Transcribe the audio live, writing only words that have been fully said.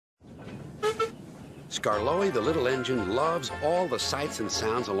Skarloey, the little engine, loves all the sights and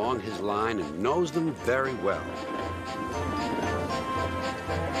sounds along his line and knows them very well.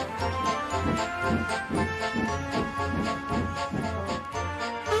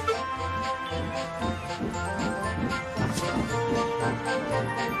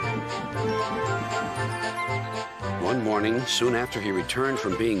 One morning, soon after he returned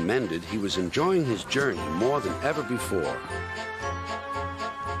from being mended, he was enjoying his journey more than ever before.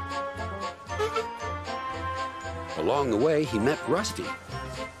 Along the way, he met Rusty.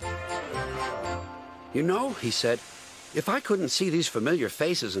 "You know," he said, "if I couldn't see these familiar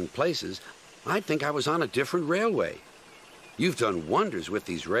faces and places, I'd think I was on a different railway. You've done wonders with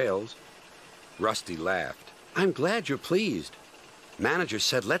these rails." Rusty laughed. "I'm glad you're pleased. Manager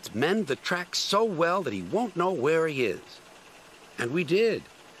said let's mend the track so well that he won't know where he is. And we did.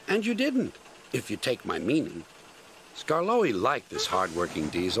 And you didn't, if you take my meaning." Skarloey liked this hard-working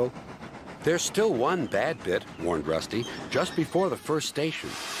diesel. "There's still one bad bit," warned Rusty, "just before the first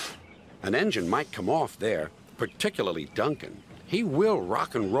station. An engine might come off there, particularly Duncan. He will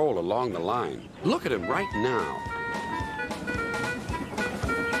rock and roll along the line. Look at him right now.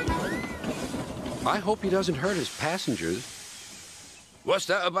 I hope he doesn't hurt his passengers." "What's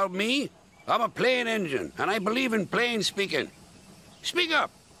that about me? I'm a plain engine, and I believe in plain speaking. Speak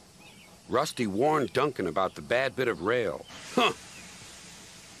up." Rusty warned Duncan about the bad bit of rail. "Huh.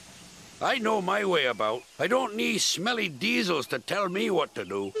 I know my way about. I don't need smelly diesels to tell me what to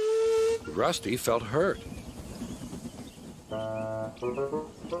do." Rusty felt hurt.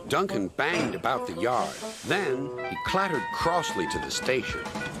 Duncan banged about the yard. Then he clattered crossly to the station.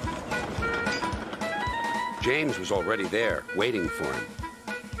 James was already there, waiting for him.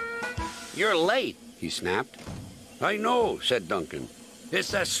 "You're late," he snapped. "I know," said Duncan.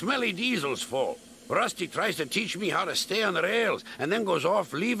 "It's that smelly diesel's fault. Rusty tries to teach me how to stay on the rails and then goes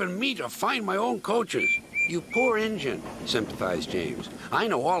off leaving me to find my own coaches." "You poor engine," sympathized James. "I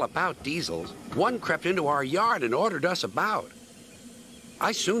know all about diesels. One crept into our yard and ordered us about.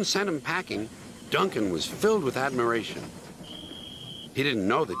 I soon sent him packing." Duncan was filled with admiration. He didn't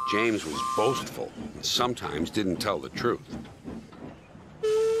know that James was boastful and sometimes didn't tell the truth.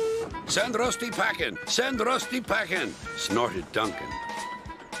 "Send Rusty packing! Send Rusty packing!" snorted Duncan.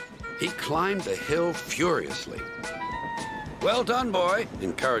 He climbed the hill furiously. "Well done, boy,"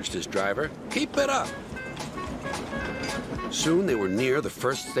 encouraged his driver. "Keep it up." Soon they were near the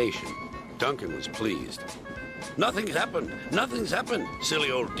first station. Duncan was pleased. "Nothing's happened. Nothing's happened,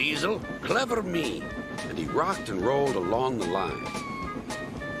 silly old diesel. Clever me." And he rocked and rolled along the line.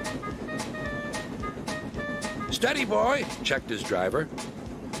 "Steady, boy," checked his driver.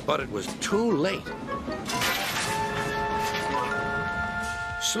 But it was too late.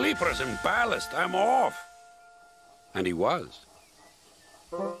 "Sleepers and ballast, I'm off." And he was.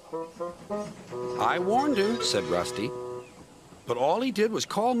 "I warned him," said Rusty. "But all he did was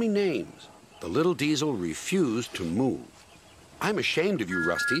call me names." The little diesel refused to move. "I'm ashamed of you,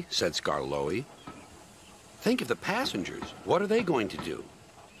 Rusty," said Skarloey. "Think of the passengers. What are they going to do?"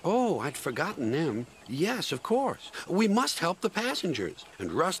 "Oh, I'd forgotten them. Yes, of course. We must help the passengers."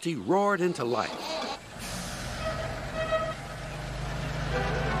 And Rusty roared into life.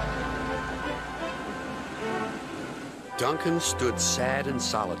 Duncan stood sad and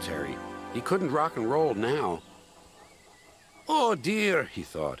solitary. He couldn't rock and roll now. "Oh, dear," he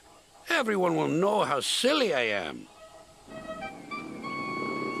thought. "Everyone will know how silly I am."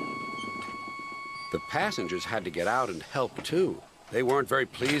 The passengers had to get out and help, too. They weren't very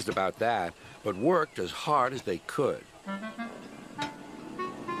pleased about that, but worked as hard as they could.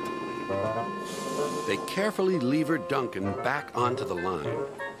 They carefully levered Duncan back onto the line.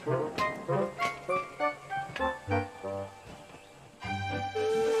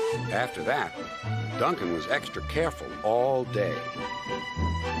 After that, Duncan was extra careful all day.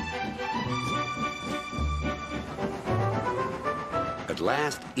 At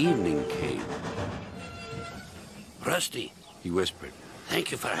last, evening came. "Rusty," he whispered,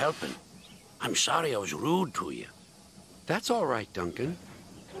 "thank you for helping. I'm sorry I was rude to you." "That's all right, Duncan."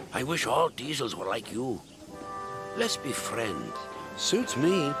 "I wish all diesels were like you. Let's be friends." "Suits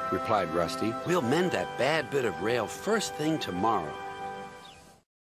me," replied Rusty. "We'll mend that bad bit of rail first thing tomorrow."